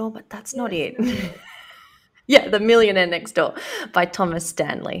Next Door, but that's not it. Yeah, The Millionaire Next Door by Thomas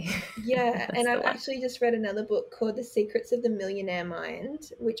Stanley. Yeah, and I've actually just read another book called The Secrets of the Millionaire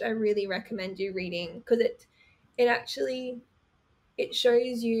Mind, which I really recommend you reading, because it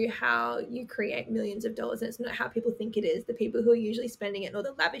shows you how you create millions of dollars, and it's not how people think it is. The people who are usually spending it on all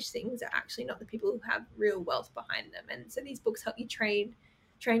the lavish things are actually not the people who have real wealth behind them. And so these books help you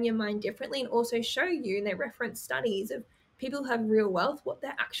train your mind differently and also show you, and they reference studies of people who have real wealth, what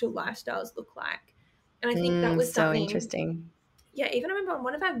their actual lifestyles look like. And I think that was So something, interesting. yeah, even I remember on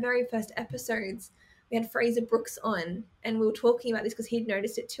one of our very first episodes, we had Fraser Brooks on and we were talking about this because he'd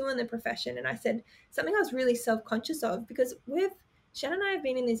noticed it too in the profession. And I said something I was really self-conscious of, because Shannon and I have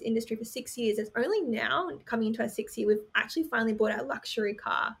been in this industry for 6 years. It's only now, coming into our 6th year, we've actually finally bought our luxury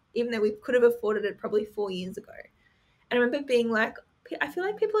car, even though we could have afforded it probably 4 years ago. And I remember being like, I feel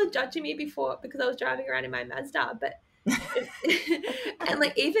like people are judging me before because I was driving around in my Mazda, but and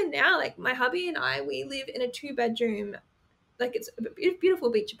like even now, like my hubby and I, we live in a 2-bedroom, like it's a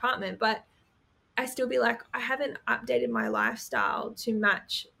beautiful beach apartment, but I still be like, I haven't updated my lifestyle to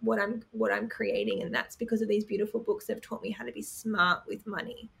match what I'm creating, and that's because of these beautiful books that have taught me how to be smart with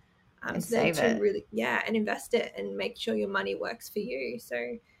money. And So they're save to it. really, yeah, and invest it and make sure your money works for you.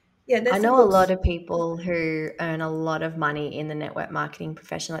 So yeah, I there's some know a books. lot of people who earn a lot of money in the network marketing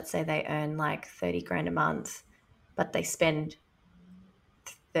profession. Let's say they earn like 30 grand a month, but they spend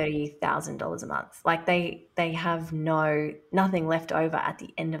 $30,000 a month. Like they have nothing left over at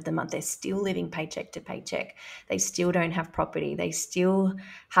the end of the month. They're still living paycheck to paycheck. They still don't have property. They still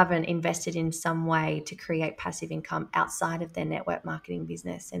haven't invested in some way to create passive income outside of their network marketing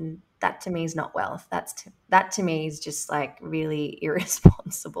business. And that to me is not wealth. That to me is just like really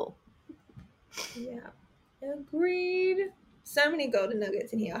irresponsible. Yeah, agreed. So many golden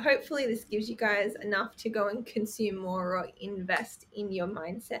nuggets in here. Hopefully, this gives you guys enough to go and consume more or invest in your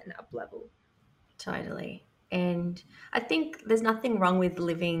mindset and up level. Totally. And I think there's nothing wrong with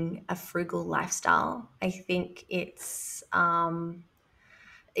living a frugal lifestyle. I think it's,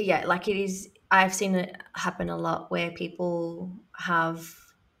 yeah, like it is. I've seen it happen a lot where people have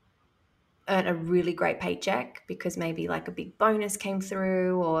earned a really great paycheck because maybe like a big bonus came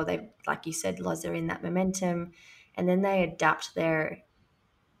through, or they, like you said, Loz, are in that momentum, and then they adapt their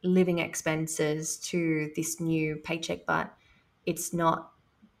living expenses to this new paycheck, but it's not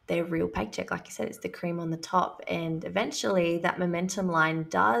their real paycheck. Like you said, it's the cream on the top. And eventually that momentum line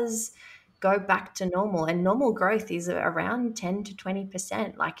does go back to normal. And normal growth is around 10 to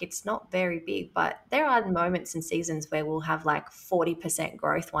 20%. Like it's not very big, but there are moments and seasons where we'll have like 40%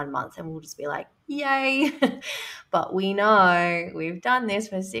 growth one month and we'll just be like, yay. But we know we've done this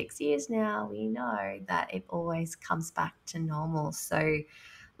for 6 years now. We know that it always comes back to normal. So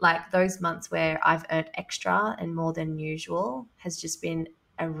like those months where I've earned extra and more than usual has just been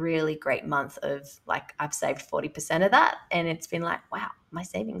a really great month of like I've saved 40% of that, and it's been like, wow, my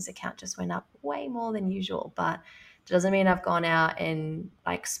savings account just went up way more than usual. But it doesn't mean I've gone out and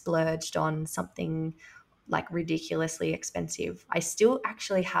like splurged on something like ridiculously expensive. I still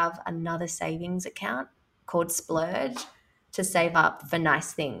actually have another savings account called Splurge to save up for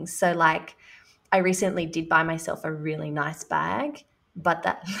nice things. So like I recently did buy myself a really nice bag, but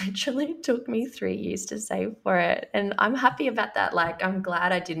that literally took me 3 years to save for it. And I'm happy about that. Like, I'm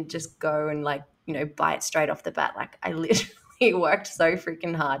glad I didn't just go and, like, you know, buy it straight off the bat. Like, I literally worked so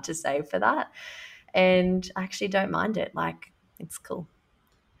freaking hard to save for that. And I actually don't mind it. Like, it's cool.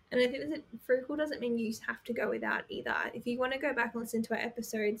 And I think that frugal doesn't mean you have to go without either. If you want to go back and listen to our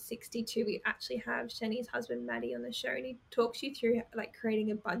episode 62, we actually have Shani's husband, Maddie, on the show, and he talks you through like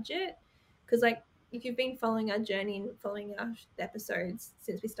creating a budget. Because like if you've been following our journey and following our episodes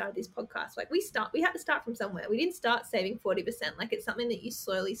since we started this podcast, like we had to start from somewhere. We didn't start saving 40%. Like it's something that you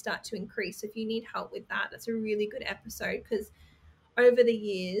slowly start to increase. So if you need help with that, that's a really good episode, because over the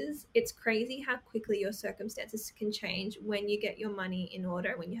years, it's crazy how quickly your circumstances can change when you get your money in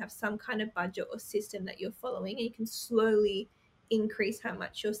order, when you have some kind of budget or system that you're following, and you can slowly increase how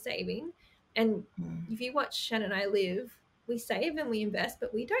much you're saving. And if you watch Shannon and I live, we save and we invest,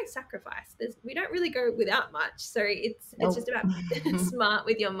 but we don't sacrifice. We don't really go without much. So it's just about smart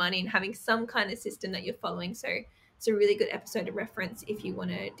with your money and having some kind of system that you're following. So it's a really good episode to reference if you want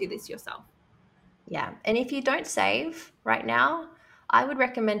to do this yourself. Yeah. And if you don't save right now, I would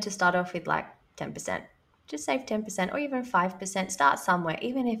recommend to start off with like 10%. Just save 10% or even 5%. Start somewhere,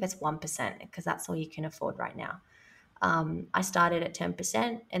 even if it's 1%, because that's all you can afford right now. I started at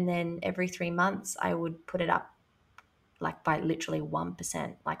 10%, and then every 3 months I would put it up like by literally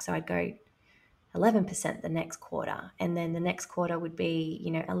 1%. Like, so I'd go 11% the next quarter, and then the next quarter would be, you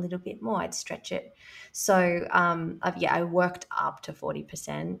know, a little bit more. I'd stretch it. So I worked up to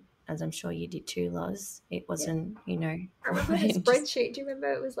 40%, as I'm sure you did too, Loz. It wasn't, you know, I remember the spreadsheet. Do you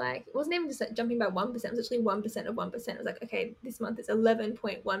remember it was like, it wasn't even just like jumping by 1%, it was actually 1% of 1%. It was like, okay, this month it's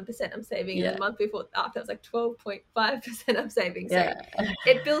 11.1% I'm saving, and the month before after it was like 12.5% I'm saving. So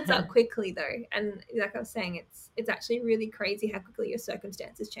it builds up quickly though. And like I was saying, it's actually really crazy how quickly your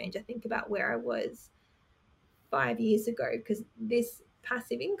circumstances change. I think about where I was 5 years ago, because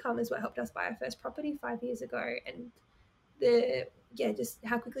passive income is what helped us buy our first property 5 years ago. And just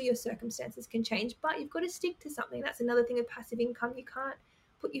how quickly your circumstances can change, but you've got to stick to something. That's another thing of passive income. You can't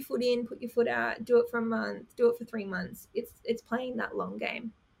put your foot in, put your foot out, do it for a month, do it for 3 months. It's playing that long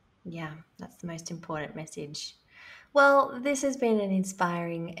game. Yeah, that's the most important message. Well, this has been an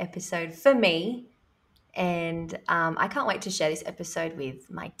inspiring episode for me, and I can't wait to share this episode with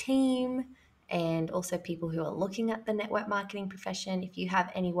my team and also people who are looking at the network marketing profession. If you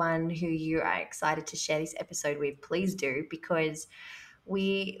have anyone who you are excited to share this episode with, please do, because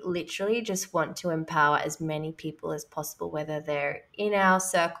we literally just want to empower as many people as possible, whether they're in our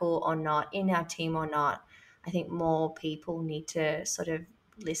circle or not, in our team or not. I think more people need to sort of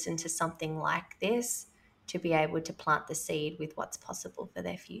listen to something like this to be able to plant the seed with what's possible for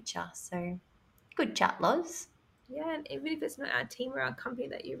their future. So good chat, Loz. Yeah, and even if it's not our team or our company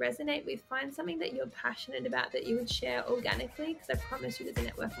that you resonate with, find something that you're passionate about that you would share organically, because I promise you there's a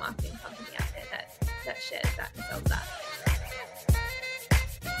network marketing company out there that shares that and sells that.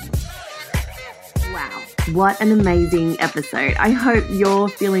 Wow, what an amazing episode. I hope you're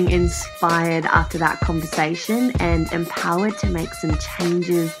feeling inspired after that conversation and empowered to make some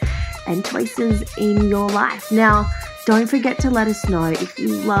changes and choices in your life. Now, don't forget to let us know if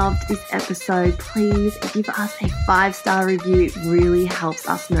you loved this episode. Please give us a 5-star review. It really helps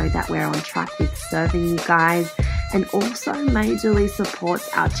us know that we're on track with serving you guys, and also majorly supports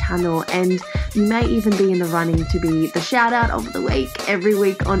our channel. And you may even be in the running to be the shout out of the week. Every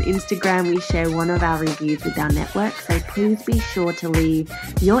week on Instagram, we share one of our reviews with our network. So please be sure to leave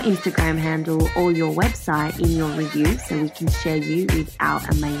your Instagram handle or your website in your review so we can share you with our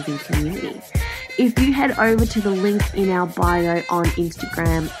amazing community. If you head over to the link in our bio on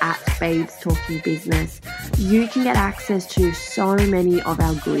Instagram at Babes Talking Business, you can get access to so many of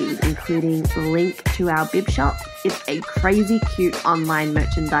our goodies, including the link to our bib shop. It's a crazy cute online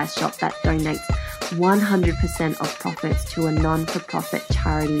merchandise shop that donates 100% of profits to a non-for-profit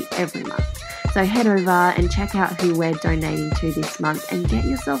charity every month. So head over and check out who we're donating to this month and get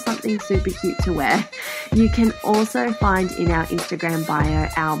yourself something super cute to wear. You can also find in our Instagram bio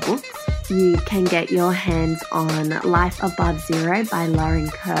our books. You can get your hands on Life Above Zero by Lauren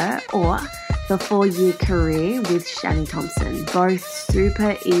Kerr or The 4-Year Career with Shani Thompson. Both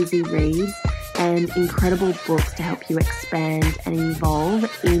super easy reads and incredible books to help you expand and evolve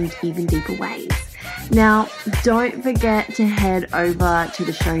in even deeper ways. Now, don't forget to head over to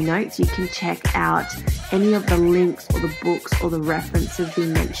the show notes. You can check out any of the links or the books or the references we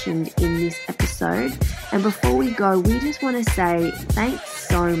mentioned in this episode. And before we go, we just want to say thanks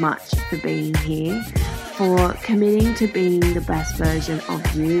so much for being here, for committing to being the best version of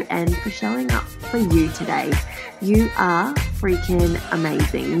you, and for showing up for you today. You are freaking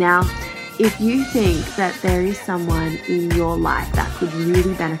amazing. Now, if you think that there is someone in your life that could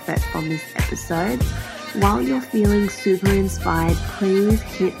really benefit from this episode, while you're feeling super inspired, please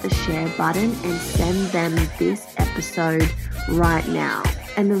hit the share button and send them this episode right now.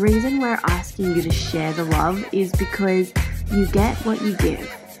 And the reason we're asking you to share the love is because you get what you give.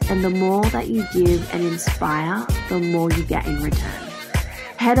 And the more that you give and inspire, the more you get in return.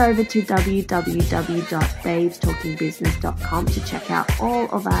 Head over to www.babestalkingbusiness.com to check out all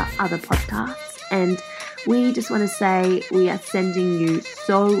of our other podcasts. And we just want to say we are sending you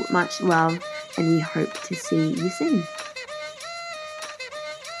so much love, and we hope to see you soon.